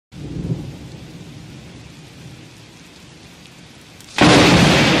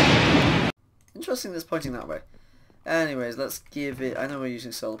interesting that's pointing that way. Anyways, let's give it... I know we're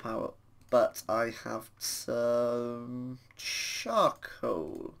using solar power, but I have some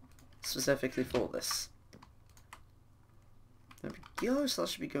charcoal specifically for this. There we go, so that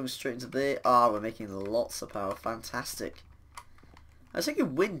should be going straight into there. Ah, we're making lots of power. Fantastic. I was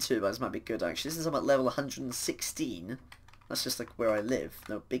thinking wind turbines might be good, actually. Since I'm at level 116, that's just like where I live.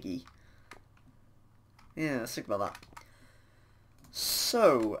 No biggie. Yeah, let's think about that.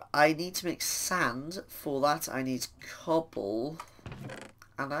 So, I need to make sand. For that, I need cobble.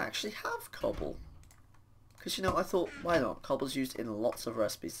 And I actually have cobble. Because, you know, I thought, why not? Cobble's used in lots of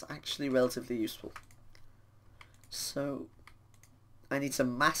recipes. It's actually relatively useful. So, I need to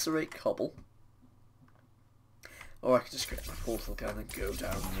macerate cobble. Or I could just get my portal gun and go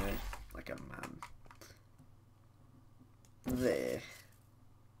down there like a man. There.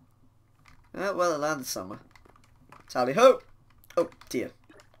 Well, it landed somewhere. Tally-ho! Oh, dear.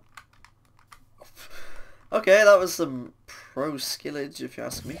 Okay, that was some pro skillage, if you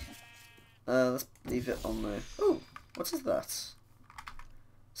ask me. Let's leave it on there. Oh, what is that?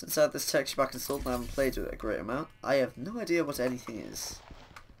 Since I had this texture pack installed and I haven't played with it a great amount, I have no idea what anything is.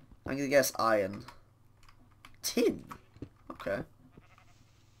 I'm going to guess iron. Tin? Okay.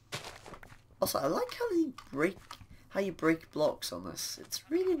 Also, I like how you break blocks on this. It's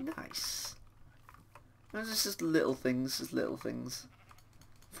really nice. It's just little things,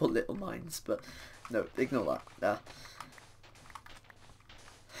 for little minds, but no, ignore that.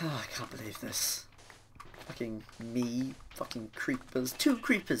 Oh, I can't believe this. Fucking me, fucking creepers. 2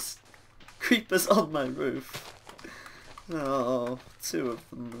 creepers! Creepers on my roof. Oh, 2 of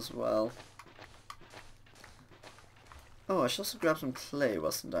them as well. Oh, I should also grab some clay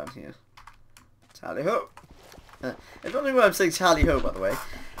whilst I'm down here. Tally-ho! If you're wondering why I'm saying tally-ho, by the way,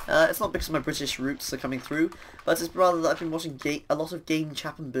 it's not because my British roots are coming through, but it's rather that I've been watching a lot of Game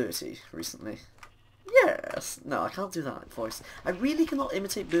Chap and Bertie recently. Yes! No, I can't do that voice. I really cannot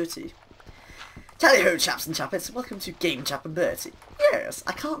imitate Bertie. Tally-ho, chaps and chappets, welcome to Game Chap and Bertie. Yes,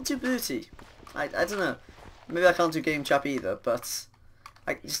 I can't do Bertie. I don't know. Maybe I can't do Game Chap either, but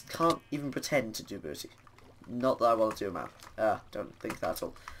I just can't even pretend to do Bertie. Not that I want to do, man. Don't think that at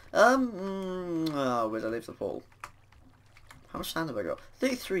all. Where'd I leave the pool? How much sand have I got?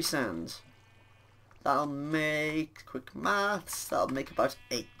 33 sand. That'll make, quick maths, that'll make about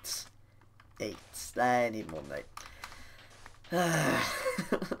 8. 8. I need more than 8.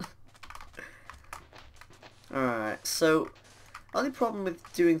 Alright, so, only problem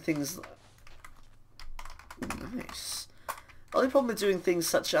with doing things... Nice. Only problem with doing things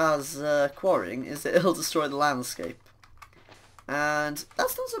such as quarrying is that it'll destroy the landscape. And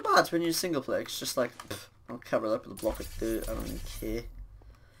that's not so bad when you're single player. It's just like, pff, I'll cover it up with a block of dirt, I don't really care.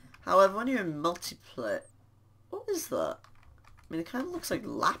 However, when you're in multiplayer... What is that? I mean, it kind of looks like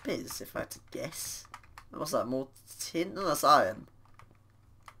lapis, if I had to guess. What's that, more tin? No, that's iron.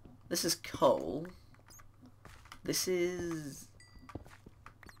 This is coal. This is...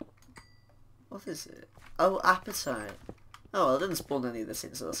 What is it? Oh, appetite. Oh, well, I didn't spawn any of this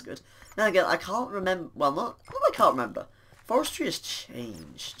in, so that's good. Now again, I can't remember... Well, not I can't remember. Forestry has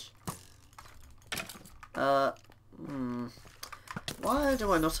changed. Why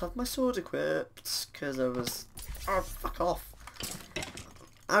do I not have my sword equipped? Because I was... Oh, fuck off.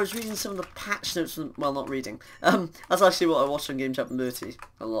 I was reading some of the patch notes from... Well, not reading. That's actually what I watched on Game Chat and Bertie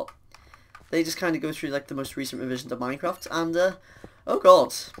a lot. They just kind of go through, like, the most recent revision to Minecraft, and, oh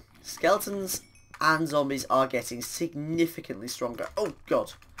god. Skeletons and zombies are getting significantly stronger. Oh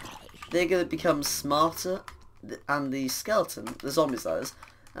god. They're going to become smarter, and the zombies that is,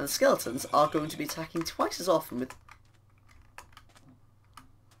 and the skeletons are going to be attacking twice as often with...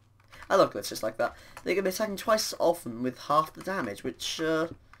 I love glitches like that. They're going to be attacking twice as often with half the damage, which,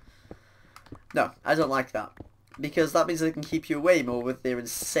 no, I don't like that. Because that means they can keep you away more with their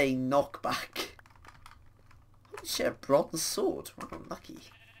insane knockback. Holy shit, a bronze sword. Wow, lucky.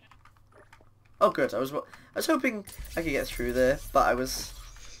 Oh good, I was hoping I could get through there, but I was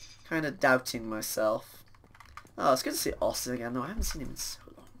kind of doubting myself. Oh, it's good to see Austin again. No, I haven't seen him in so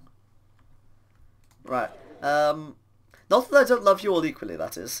long. Right. Not that I don't love you all equally,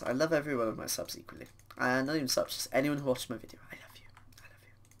 that is. I love every one of my subs equally. And not even subs, just anyone who watches my video. I love you. I love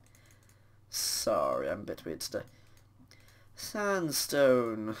you. Sorry, I'm a bit weird today.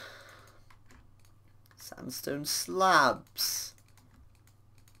 Sandstone. Sandstone slabs.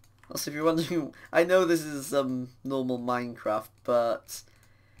 Also, if you're wondering, I know this is normal Minecraft, but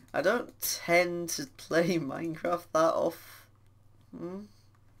I don't tend to play Minecraft that often.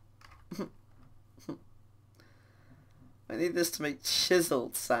 I need this to make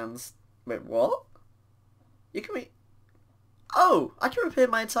chiseled sands. Wait, what? You can make... Oh, I can repair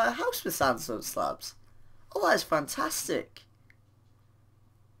my entire house with sandstone slabs. Oh, that is fantastic.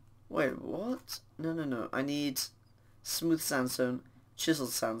 Wait, what? No, no, no. I need smooth sandstone,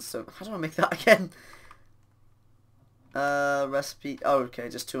 chiseled sandstone. How do I make that again? Recipe. Oh, okay,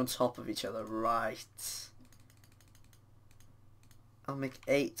 just two on top of each other. Right. I'll make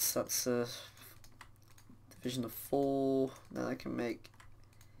 8. So that's a division of 4. Then I can make...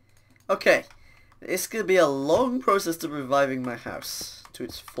 Okay. It's going to be a long process to reviving my house to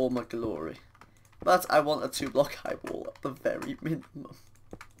its former glory. But I want a 2-block high wall at the very minimum.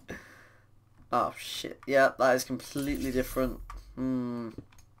 Oh shit. Yeah, that is completely different. I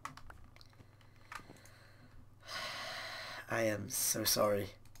am so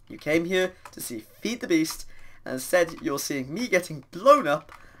sorry. You came here to see Feed the Beast, and instead you're seeing me getting blown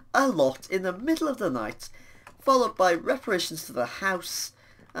up a lot in the middle of the night, followed by reparations to the house,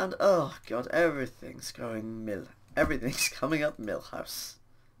 and oh god, everything's coming up Millhouse.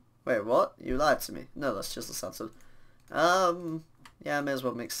 Wait, what? You lied to me. No, that's just a sandstone. Yeah, I may as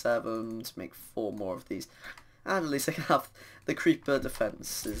well make 7 to make 4 more of these. And at least I can have the creeper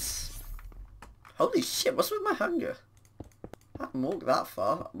defenses. Holy shit, what's with my hunger? I haven't walked that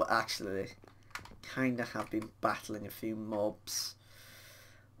far, but actually, kinda have been battling a few mobs.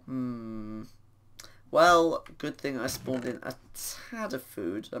 Well, good thing I spawned in a tad of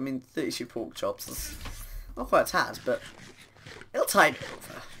food. I mean, 32 pork chops, that's not quite a tad, but it'll tide me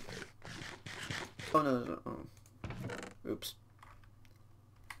over. Oh, no, no, no. Oh. Oops.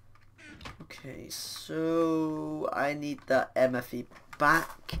 Okay, so I need that MFE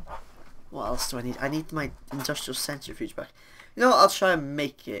back. What else do I need? I need my industrial centrifuge back. You know what? I'll try and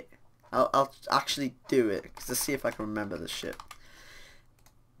make it. I'll actually do it to see if I can remember this shit.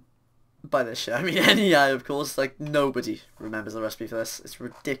 By this shit, I mean NEI, of course. Like, nobody remembers the recipe for this. It's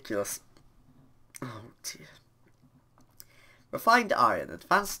ridiculous. Oh, dear. Refined iron.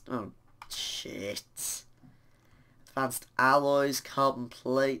 Advanced... Oh, shit. Advanced alloys. Carbon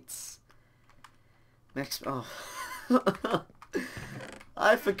plates. Next... Oh.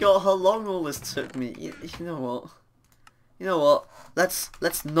 I forgot how long all this took me. You know what? You know what?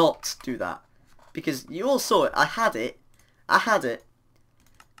 Let's not do that. Because you all saw it. I had it.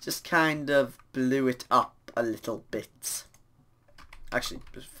 Just kind of blew it up a little bit. Actually,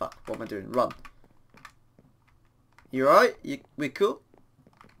 fuck. What am I doing? Run. You alright? We cool?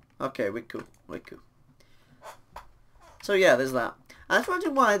 Okay, we cool. So yeah, there's that. And if you're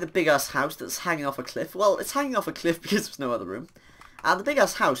wondering why the big ass house that's hanging off a cliff, well, it's hanging off a cliff because there's no other room. And the big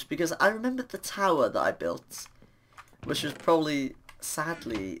ass house because I remembered the tower that I built, which was probably,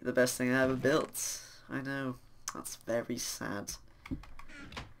 sadly, the best thing I ever built. I know, that's very sad.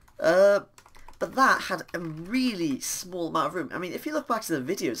 But that had a really small amount of room. I mean, if you look back to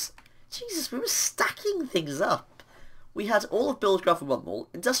the videos, Jesus, we were stacking things up. We had all of Buildcraft on one wall,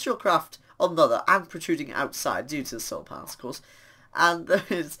 Industrial Craft on the other, and protruding outside due to the solar panels, of course. And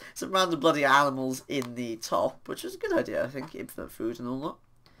there's some random bloody animals in the top, which is a good idea, I think, infinite food and all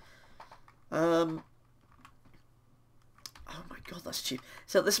that. Oh my god, that's cheap.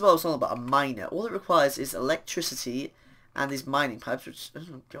 So this is what I was talking about, a miner. All it requires is electricity and these mining pipes, which,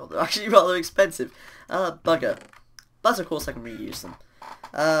 oh god, they're actually rather expensive. Bugger. But of course I can reuse them.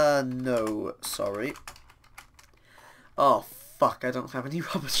 No, sorry. Oh, fuck, I don't have any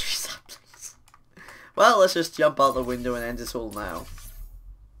rubber tree saplings. Well, let's just jump out the window and end this all now.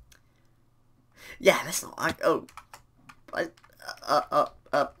 Yeah, let's not.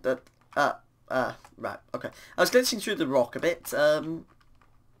 Right, okay. I was glitching through the rock a bit. Let's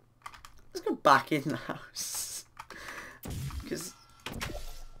go back in the house. Because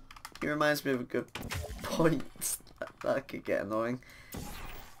it reminds me of a good point. That could get annoying.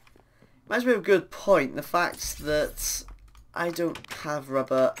 Reminds me of a good point, the fact that I don't have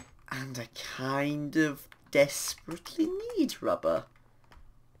rubber and I kind of desperately need rubber.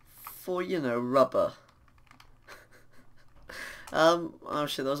 For, you know, rubber. Oh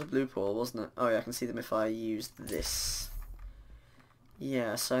shit, that was a blue pool, wasn't it? Oh yeah, I can see them if I use this.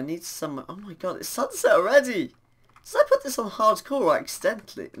 Yeah, so I need some... Oh my god, it's sunset already! Did I put this on hardcore or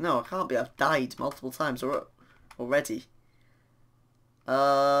accidentally? No, I can't be. I've died multiple times already.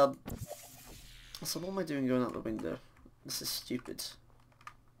 So what am I doing going out the window? This is stupid.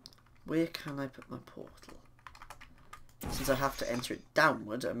 Where can I put my portal? Since I have to enter it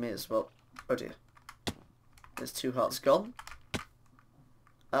downward, I may as well... Oh dear. There's 2 hearts gone.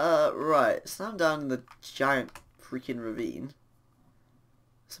 Right. So I'm down in the giant freaking ravine.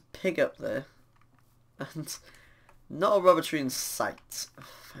 There's a pig up there. And not a rubber tree in sight.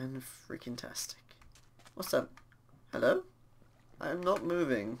 Fan-freaking-tastic. What's that? Hello? I'm not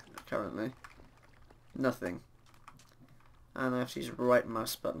moving currently. Nothing. And I have to use the right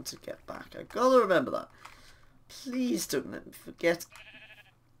mouse button to get back. I gotta remember that. Please don't let me forget.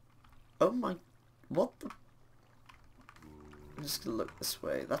 Oh my... What the... I'm just gonna look this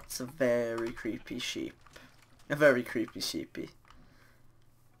way. That's a very creepy sheep. A very creepy sheepy.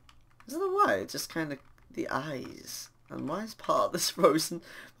 I don't know why, it's just kind of the eyes. And why is part of this frozen,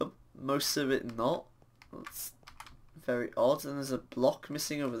 but most of it not? That's very odd. And there's a block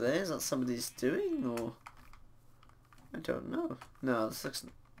missing over there. Is that somebody's doing, or... I don't know. No, this looks...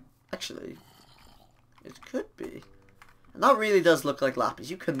 Actually, it could be. And that really does look like Lapis.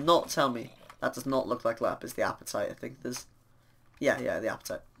 You cannot tell me that does not look like Lapis. The appetite, I think there's... Yeah, the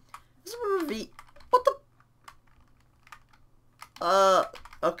appetite. This is a reveal. What the...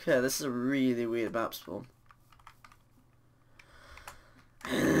 Okay, this is a really weird map spawn.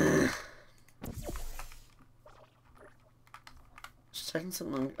 Just checking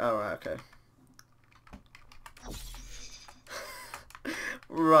something. Oh, right, okay.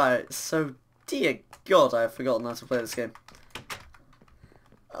 Right, so dear God, I have forgotten how to play this game.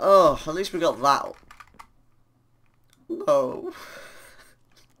 Oh, at least we got that. No.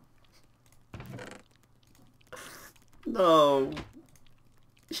 No.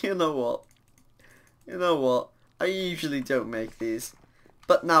 You know what? You know what? I usually don't make these.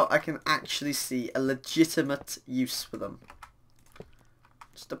 But now I can actually see a legitimate use for them.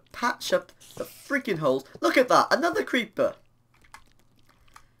 Just to patch up the freaking holes. Look at that! Another creeper!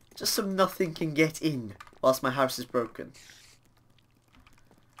 Just so nothing can get in whilst my house is broken.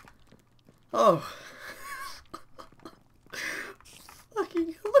 Oh.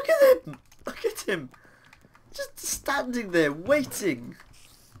 Fucking look at him! Look at him! Just standing there waiting.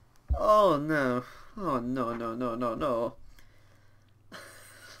 Oh no. Oh no, no, no, no, no.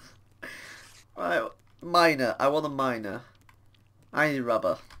 Right, miner. I want a miner. I need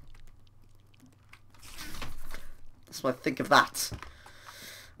rubber. That's what I think of that.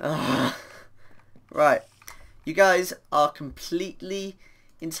 Right. You guys are completely,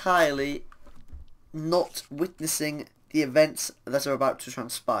 entirely not witnessing the events that are about to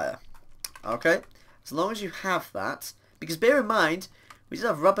transpire. Okay? As long as you have that, because bear in mind, we did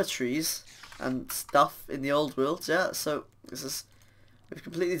have rubber trees and stuff in the old world, yeah, so this is, we've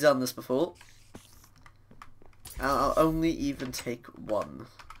completely done this before. And I'll only even take one.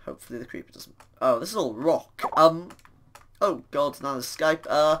 Hopefully the creeper doesn't... Oh, this is all rock. Oh god, now there's Skype.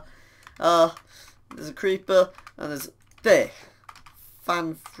 There's a creeper, and there's... There!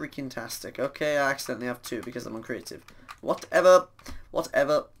 Fan-freaking-tastic. Okay, I accidentally have two because I'm uncreative. Whatever.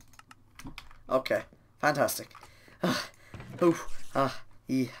 Whatever. Okay, fantastic.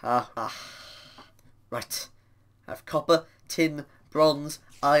 Right. I have copper, tin, bronze,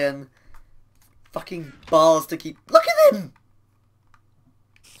 iron, fucking bars to keep... Look at him!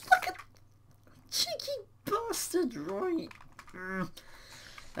 Look at... Cheeky bastard, right?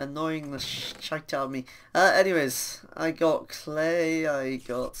 Annoying the shite out of me. Anyways, I got clay, I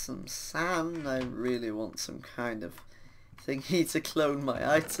got some sand, I really want some kind of thingy to clone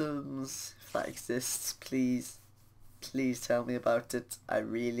my items. If that exists, please, please tell me about it. I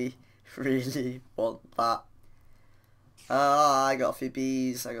really, really want that. I got a few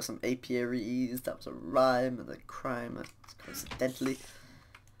bees, I got some apiaries, that was a rhyme, and a crime, coincidentally.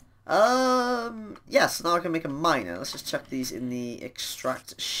 Yeah, so now I can make a miner. Let's just chuck these in the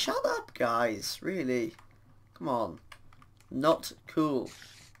extract. Shut up, guys, really. Come on. Not cool.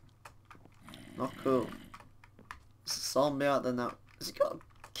 Not cool. There's a zombie out there now. Has he got a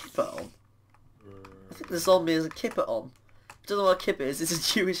kipper on? I think the zombie has a kipper on. I don't know what a kipper is. It's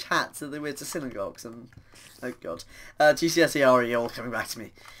a Jewish hat that they wear to synagogues and... Oh god. GCSE RE all coming back to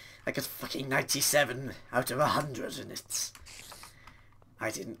me. I got fucking 97 out of 100 and it's... I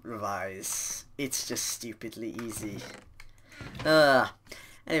didn't revise. It's just stupidly easy.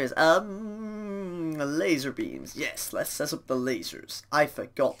 Anyways, laser beams. Yes, let's set up the lasers. I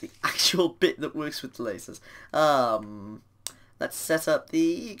forgot the actual bit that works with the lasers. Let's set up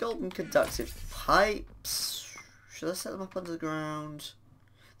the golden conductive pipes. Should I set them up under the ground?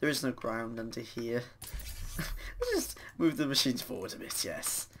 There is no ground under here. Let's just move the machines forward a bit,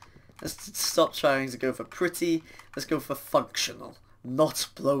 yes. Let's stop trying to go for pretty. Let's go for functional. Not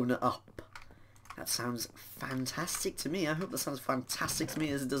blown up. That sounds fantastic to me. I hope that sounds fantastic to me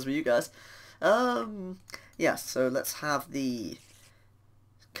as it does for you guys. Yeah, so let's have the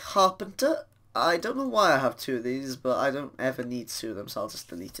carpenter. I don't know why I have two of these, but I don't ever need two of them, so I'll just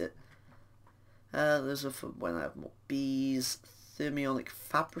delete it. Those are for when I have more bees. Thermionic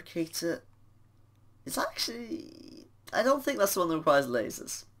fabricator. It's actually... I don't think that's the one that requires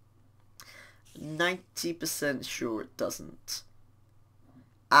lasers. 90% sure it doesn't.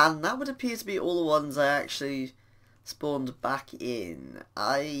 And that would appear to be all the ones I actually spawned back in.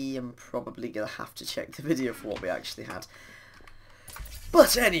 I am probably going to have to check the video for what we actually had. But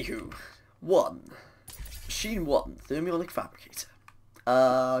anywho, 1. Machine 1, thermionic fabricator.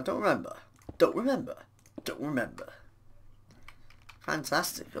 Don't remember. Don't remember. Don't remember.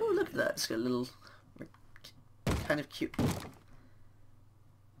 Fantastic. Oh, look at that. It's got a little... kind of cute...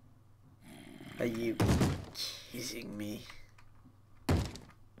 Are you kidding me?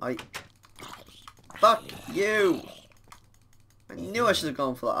 Fuck you! I knew I should have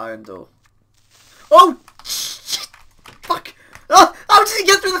gone for that iron door. Oh! Shit! Fuck! Oh! How did he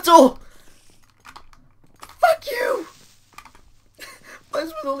get through the door? Fuck you! What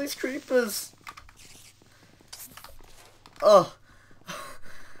is with all these creepers? Oh.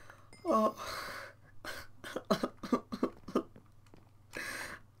 Oh.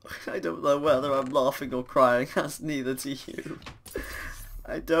 I don't know whether I'm laughing or crying, as neither do you.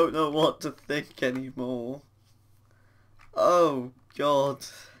 I don't know what to think anymore. Oh, God.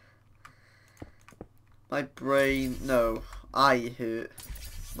 My brain... No, I hurt.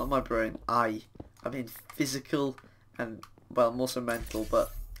 Not my brain, I. I'm in physical and, well, I'm also mental,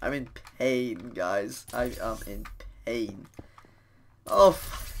 but I'm in pain, guys. I am in pain. Oh,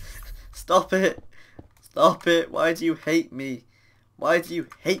 stop it. Stop it. Why do you hate me? Why do you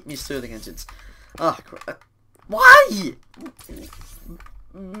hate me, Sterling Engines? Ah, why?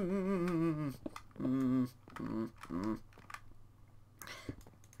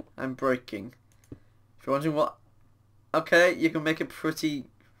 I'm breaking. If you're wondering what... Okay, you can make a pretty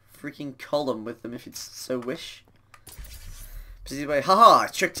freaking column with them if you so wish. But either way, haha, I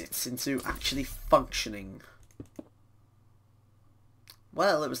tricked it into actually functioning.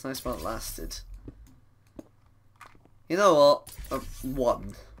 Well, it was nice while it lasted. You know what?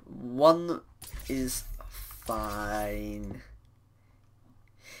 1. 1 is fine.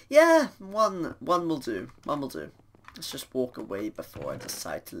 Yeah, one will do. 1 will do. Let's just walk away before I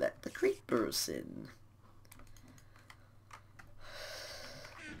decide to let the creepers in.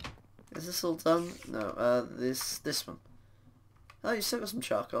 Is this all done? No, this one. Oh, you still got some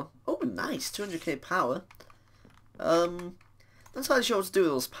charcoal. Oh, nice, 200k power. Not entirely sure what to do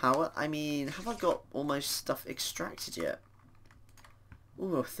with all this power. I mean, have I got all my stuff extracted yet?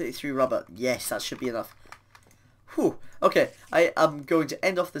 Ooh, 33 rubber. Yes, that should be enough. Whew. Okay, I am going to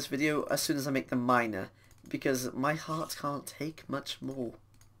end off this video as soon as I make the miner, because my heart can't take much more.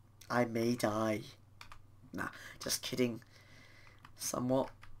 I may die. Nah, just kidding. Somewhat.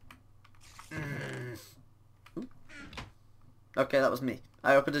 Okay, that was me.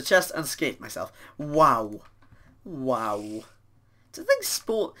 I opened a chest and escaped myself. Wow. Wow. Do things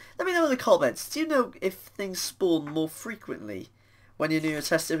spawn... Let me know in the comments. Do you know if things spawn more frequently when you're near a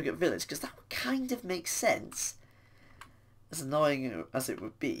test certificate village? Because that would kind of make sense. As annoying as it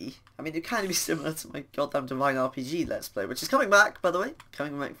would be. I mean, it would kind of be similar to my goddamn Divine RPG Let's Play, which is coming back, by the way.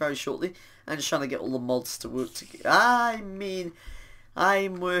 Coming back very shortly. I'm just trying to get all the mods to work together. I mean,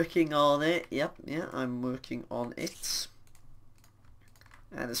 I'm working on it. Yep, yeah, I'm working on it.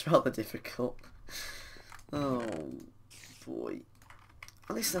 And it's rather difficult. Oh, boy.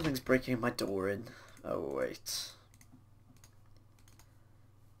 At least nothing's breaking my door in. Oh, wait.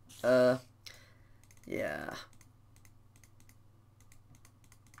 Yeah.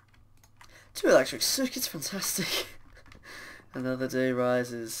 2 electric circuits, fantastic. Another day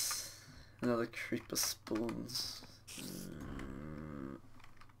rises. Another creeper spawns.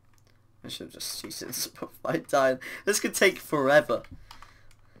 I should have just used it by dying. This could take forever.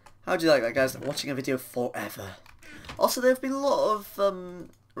 How do you like that, guys? Watching a video forever. Also, there have been a lot of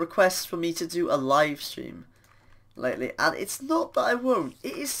requests for me to do a live stream lately, and it's not that I won't.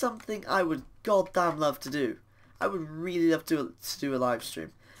 It is something I would goddamn love to do. I would really love to do a live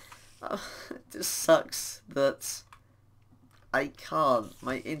stream. It just sucks that I can't.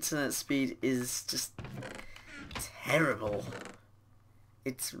 My internet speed is just terrible.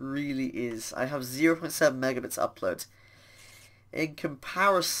 It really is. I have 0.7 megabits upload. In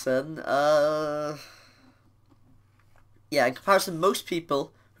comparison, yeah, in comparison, most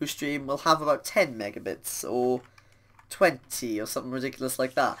people who stream will have about 10 megabits or 20 or something ridiculous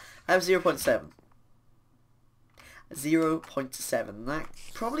like that. I have 0.7. 0.7. That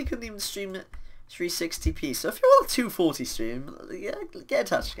probably couldn't even stream at 360p. So if you want a 240 stream, yeah, get in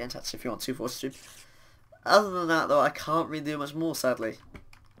touch. Get in touch if you want 240 stream. Other than that, though, I can't really do much more, sadly.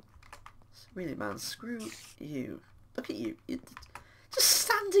 Really, man, screw you. Look at you. You're just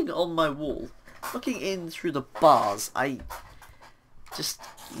standing on my wall, looking in through the bars I just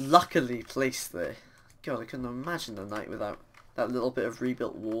luckily placed there. God, I couldn't imagine the night without that little bit of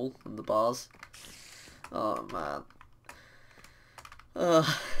rebuilt wall and the bars. Oh, man.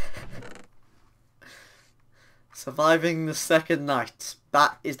 Surviving the second night.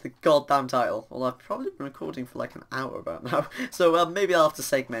 That is the goddamn title. Well, I've probably been recording for like an hour about now. So maybe I'll have to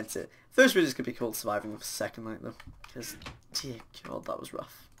segment it. First video's going to be called Surviving the Second Night though. Because, dear God, that was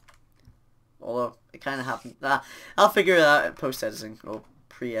rough. Although, it kind of happened. I'll figure it out at post-editing. Or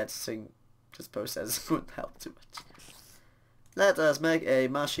pre-editing. Because post-editing wouldn't help too much. Let us make a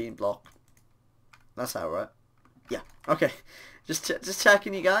machine block. That's how, right? Yeah. Okay. Just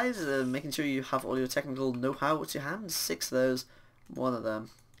checking you guys, making sure you have all your technical know-how at your hands. 6 of those, 1 of them.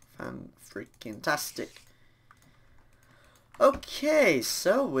 Fan-freaking-tastic. Okay,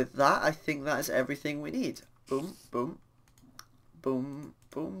 so with that, I think that is everything we need. Boom, boom, boom,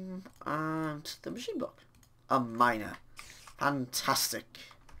 boom, and the machine block. A miner. Fantastic.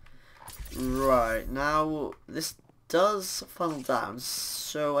 Right, now, this does funnel down,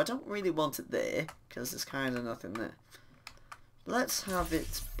 so I don't really want it there, because there's kind of nothing there. Let's have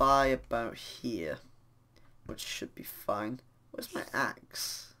it by about here, which should be fine. Where's my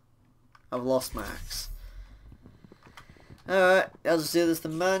axe? I've lost my axe. Alright, I'll just do this the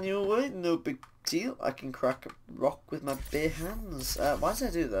manual way, no big deal. I can crack a rock with my bare hands. Why did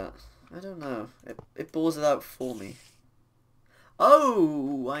I do that? I don't know. It bores it out for me.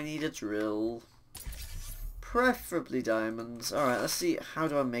 Oh, I need a drill. Preferably diamonds. Alright, let's see. How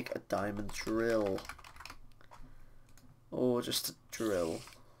do I make a diamond drill? Or just a drill.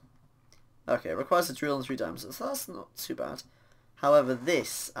 Okay, it requires a drill and 3 diamonds, so that's not too bad. However,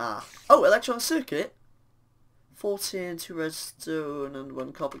 this, oh, electron circuit! 14, 2 redstone and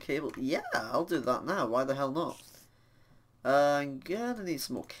 1 copper cable. Yeah, I'll do that now, why the hell not? I'm gonna need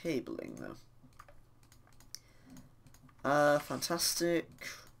some more cabling though. Fantastic.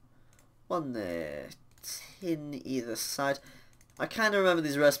 1 there. Tin either side. I kind of remember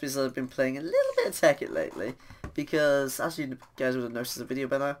these recipes that I've been playing a little bit of Tekkit lately. Because, as you guys would have noticed in the video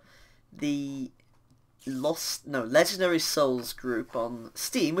by now, the Legendary Souls group on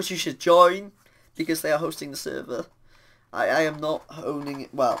Steam, which you should join, because they are hosting the server. I am not owning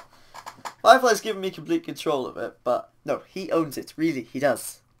it. Well, Firefly's given me complete control of it, but no, he owns it. Really, he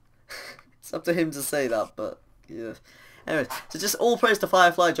does. It's up to him to say that, but yeah. Anyways, so just all praise to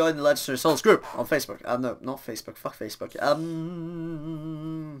Firefly. Join the Legendary Souls group on Facebook. No, not Facebook. Fuck Facebook.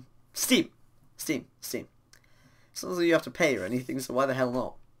 Steam. It's not as though you have to pay or anything, so why the hell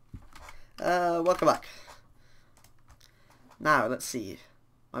not? Welcome back. Now, let's see.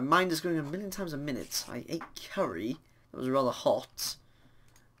 My mind is going 1,000,000 times a minute. I ate curry. That was rather hot.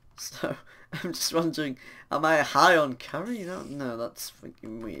 So, I'm just wondering, am I high on curry? No, that's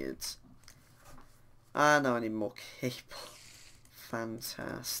freaking weird. Now I need more cable.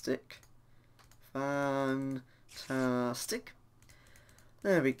 Fantastic.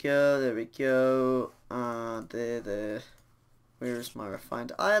 There we go. There. Where is my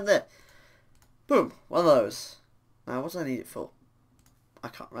refined iron? There. Boom. 1 of those. Now, what do I need it for? I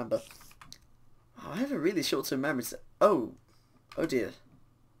can't remember. Oh, I have a really short-term memory. Oh dear.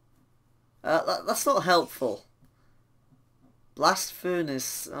 That's not helpful. Blast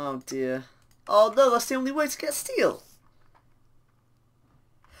furnace. Oh dear. Oh no, that's the only way to get steel.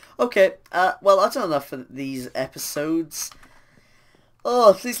 Okay. Well, I've done enough for these episodes.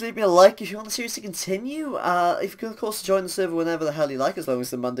 Oh, please leave me a like if you want the series to continue. If you can, of course, join the server whenever the hell you like, as long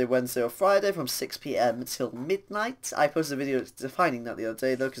as it's Monday, Wednesday or Friday from 6 PM until midnight. I posted a video defining that the other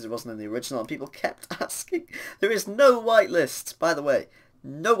day, though, because it wasn't in the original, and people kept asking. There is no whitelist, by the way.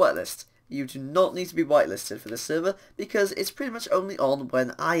 No whitelist. You do not need to be whitelisted for this server, because it's pretty much only on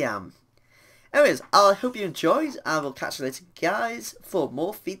when I am. Anyways, I hope you enjoyed, and we'll catch you later, guys, for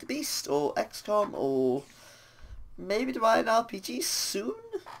more Feed the Beast, or XCOM, or maybe to buy an RPG soon?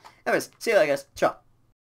 Anyways, see you later, guys. Ciao.